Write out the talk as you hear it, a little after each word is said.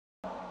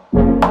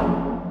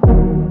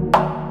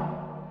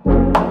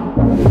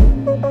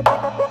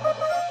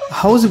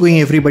How's it going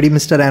everybody,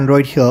 Mr.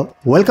 Android here.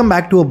 Welcome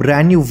back to a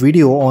brand new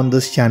video on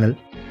this channel.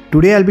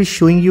 Today I'll be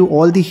showing you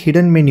all the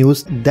hidden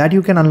menus that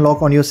you can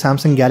unlock on your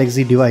Samsung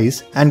Galaxy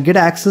device and get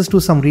access to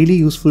some really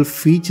useful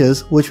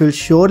features which will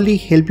surely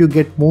help you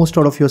get most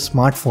out of your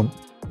smartphone.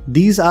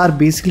 These are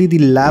basically the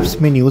labs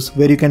menus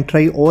where you can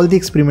try all the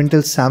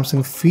experimental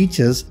Samsung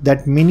features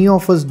that many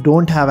of us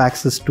don't have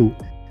access to.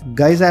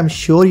 Guys, I'm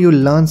sure you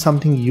learned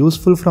something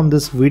useful from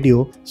this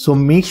video, so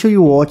make sure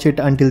you watch it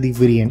until the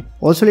very end.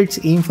 Also, let's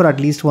aim for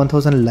at least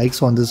 1000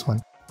 likes on this one.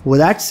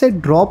 With that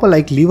said, drop a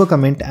like, leave a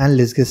comment and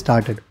let's get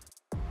started.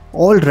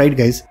 Alright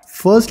guys,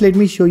 first let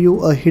me show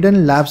you a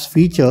hidden labs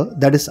feature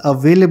that is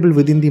available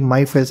within the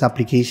Myfiles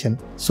application.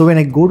 So when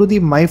I go to the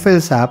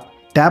Myfiles app,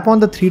 tap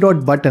on the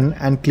three-dot button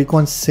and click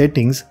on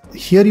settings.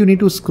 Here you need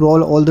to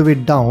scroll all the way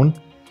down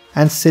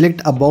and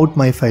select about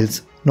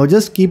Myfiles. Now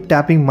just keep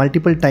tapping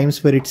multiple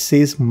times where it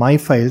says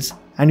Myfiles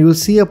and you will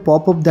see a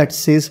pop-up that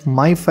says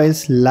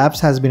Myfiles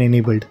Labs has been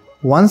enabled.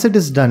 Once it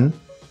is done,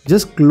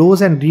 just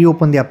close and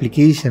reopen the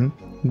application,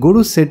 go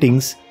to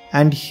settings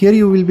and here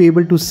you will be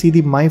able to see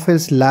the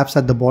Myfiles Labs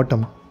at the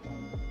bottom.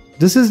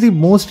 This is the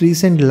most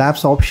recent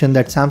Labs option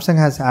that Samsung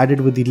has added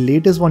with the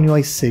latest One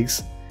UI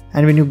 6,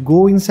 and when you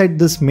go inside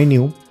this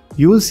menu,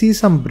 you will see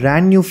some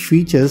brand new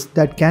features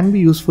that can be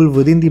useful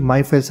within the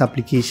Myfiles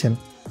application.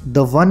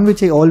 The one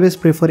which I always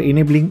prefer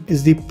enabling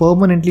is the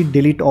permanently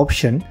delete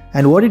option,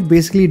 and what it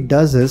basically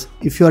does is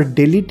if you are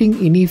deleting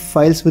any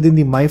files within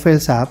the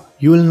Myfiles app,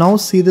 you will now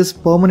see this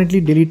permanently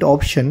delete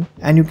option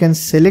and you can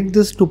select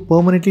this to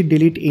permanently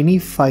delete any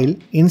file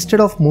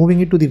instead of moving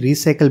it to the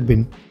recycle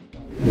bin.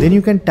 Then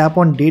you can tap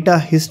on data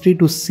history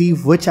to see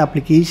which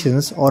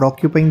applications are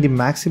occupying the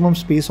maximum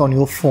space on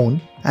your phone,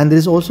 and there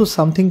is also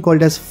something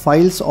called as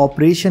files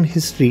operation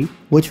history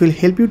which will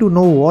help you to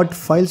know what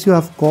files you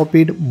have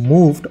copied,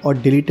 moved or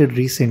deleted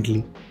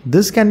recently.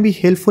 This can be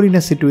helpful in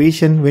a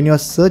situation when you are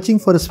searching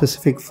for a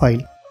specific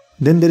file.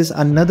 Then there is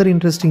another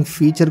interesting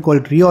feature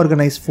called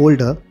reorganize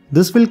folder.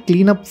 This will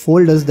clean up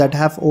folders that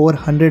have over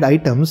 100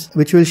 items,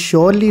 which will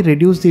surely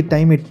reduce the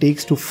time it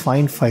takes to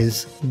find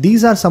files.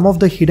 These are some of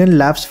the hidden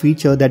labs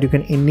feature that you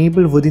can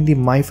enable within the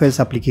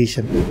Myfiles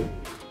application.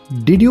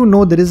 Did you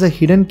know there is a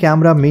hidden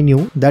camera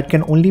menu that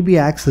can only be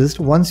accessed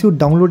once you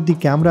download the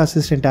Camera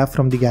Assistant app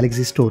from the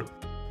Galaxy Store?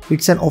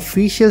 It's an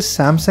official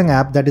Samsung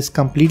app that is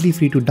completely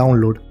free to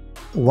download.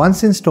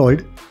 Once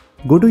installed,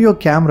 go to your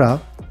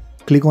camera,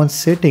 click on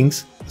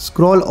settings,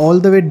 scroll all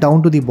the way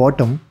down to the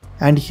bottom,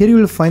 and here you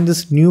will find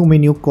this new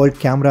menu called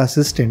Camera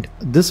Assistant.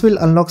 This will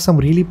unlock some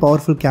really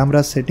powerful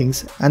camera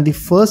settings, and the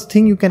first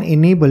thing you can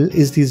enable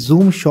is the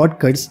zoom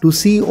shortcuts to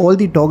see all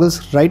the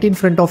toggles right in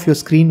front of your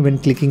screen when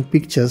clicking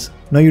pictures.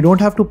 Now you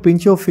don't have to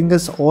pinch your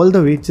fingers all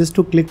the way just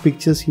to click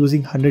pictures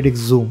using 100x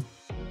zoom.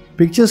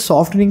 Picture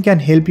softening can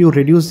help you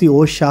reduce the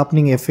over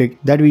sharpening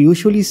effect that we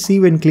usually see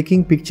when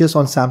clicking pictures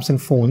on Samsung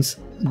phones.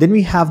 Then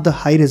we have the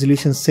high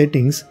resolution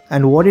settings,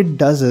 and what it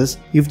does is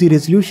if the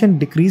resolution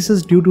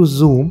decreases due to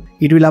zoom,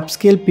 it will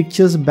upscale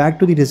pictures back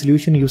to the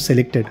resolution you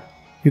selected.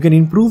 You can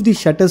improve the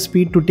shutter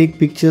speed to take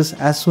pictures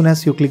as soon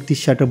as you click the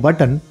shutter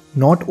button.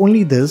 Not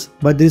only this,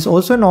 but there is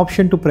also an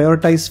option to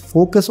prioritize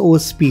focus over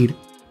speed.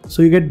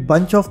 So you get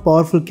bunch of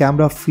powerful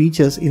camera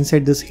features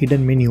inside this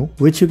hidden menu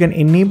which you can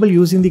enable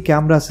using the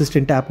Camera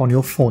Assistant app on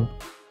your phone.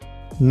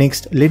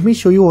 Next, let me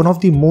show you one of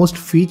the most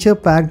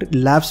feature-packed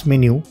labs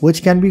menu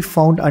which can be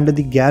found under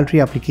the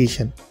Gallery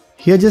application.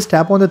 Here just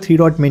tap on the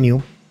three-dot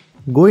menu,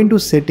 go into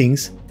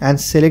settings and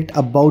select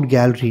about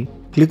Gallery.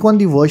 Click on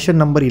the version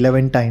number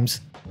 11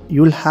 times.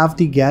 You will have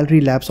the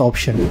Gallery Labs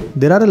option.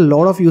 There are a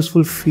lot of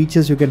useful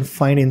features you can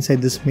find inside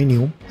this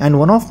menu, and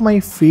one of my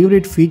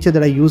favorite feature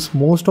that I use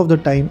most of the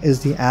time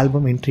is the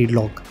album entry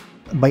lock.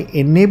 By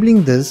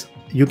enabling this,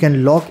 you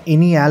can lock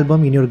any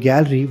album in your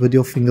gallery with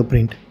your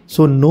fingerprint.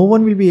 So no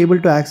one will be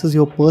able to access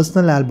your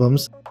personal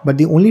albums, but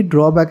the only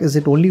drawback is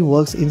it only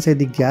works inside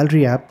the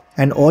Gallery app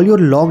and all your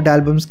locked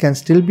albums can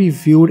still be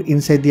viewed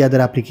inside the other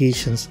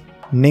applications.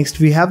 Next,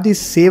 we have the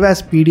Save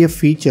as PDF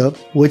feature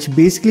which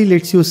basically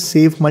lets you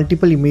save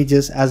multiple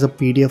images as a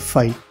PDF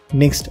file.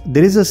 Next,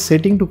 there is a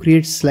setting to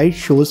create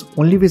slideshows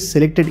only with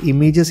selected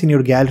images in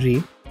your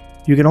gallery.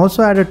 You can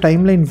also add a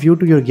timeline view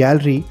to your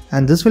gallery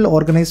and this will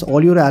organize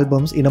all your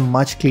albums in a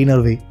much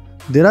cleaner way.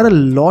 There are a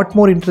lot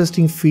more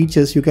interesting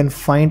features you can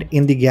find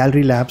in the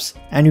Gallery Labs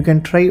and you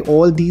can try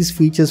all these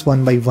features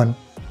one by one.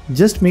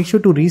 Just make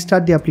sure to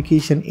restart the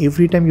application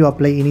every time you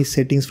apply any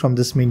settings from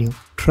this menu.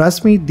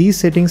 Trust me, these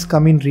settings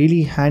come in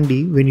really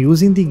handy when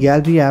using the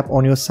Gallery app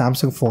on your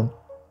Samsung phone.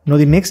 Now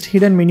the next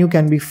hidden menu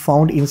can be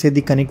found inside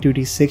the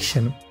connectivity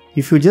section.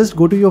 If you just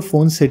go to your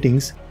phone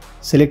settings,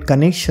 select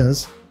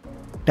connections,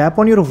 tap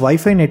on your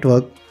Wi-Fi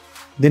network,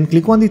 then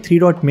click on the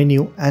three-dot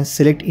menu and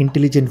select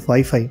Intelligent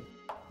Wi-Fi.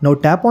 Now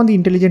tap on the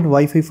Intelligent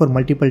Wi-Fi for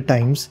multiple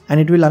times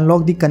and it will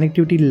unlock the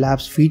Connectivity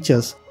Labs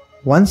features.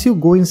 Once you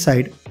go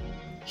inside,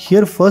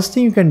 here first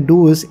thing you can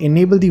do is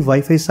enable the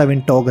Wi-Fi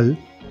 7 toggle.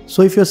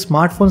 So if your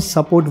smartphones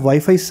support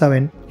Wi-Fi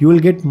 7, you will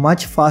get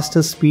much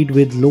faster speed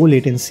with low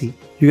latency.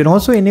 You can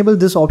also enable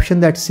this option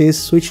that says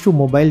switch to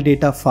mobile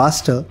data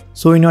faster.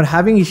 So when you're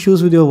having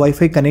issues with your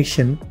Wi-Fi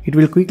connection, it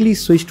will quickly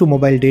switch to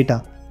mobile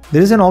data.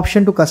 There is an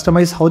option to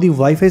customize how the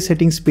Wi-Fi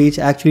settings page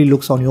actually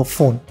looks on your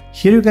phone.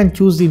 Here you can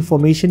choose the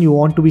information you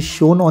want to be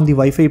shown on the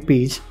Wi-Fi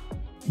page.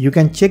 You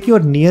can check your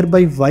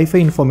nearby Wi-Fi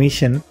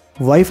information,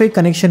 Wi-Fi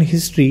connection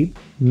history,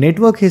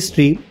 network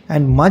history,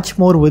 and much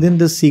more within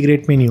this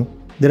secret menu.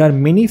 There are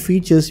many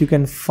features you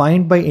can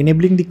find by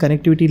enabling the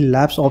connectivity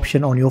labs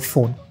option on your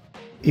phone.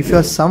 If you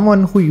are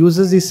someone who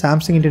uses the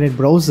Samsung Internet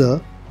browser,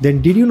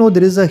 then did you know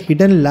there is a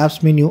hidden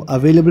labs menu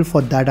available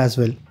for that as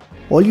well?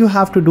 All you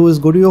have to do is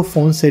go to your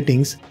phone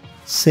settings,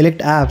 select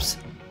apps,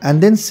 and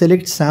then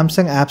select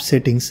Samsung app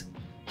settings.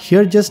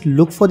 Here just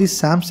look for the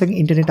Samsung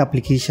Internet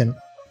application.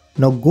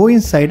 Now go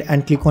inside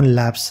and click on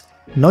labs.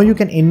 Now you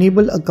can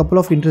enable a couple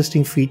of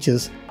interesting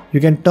features. You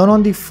can turn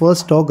on the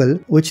first toggle,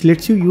 which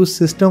lets you use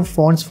system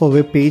fonts for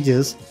web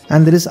pages,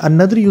 and there is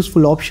another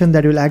useful option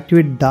that will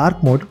activate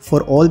dark mode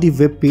for all the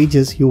web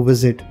pages you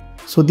visit.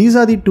 So these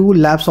are the two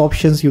labs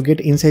options you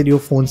get inside your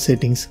phone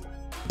settings.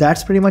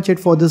 That's pretty much it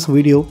for this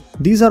video.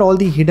 These are all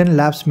the hidden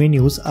labs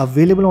menus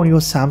available on your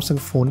Samsung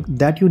phone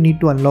that you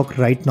need to unlock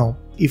right now.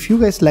 If you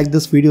guys like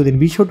this video, then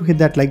be sure to hit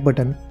that like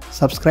button.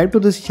 Subscribe to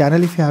this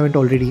channel if you haven't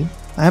already.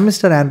 I am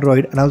Mr.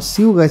 Android, and I'll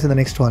see you guys in the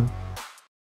next one.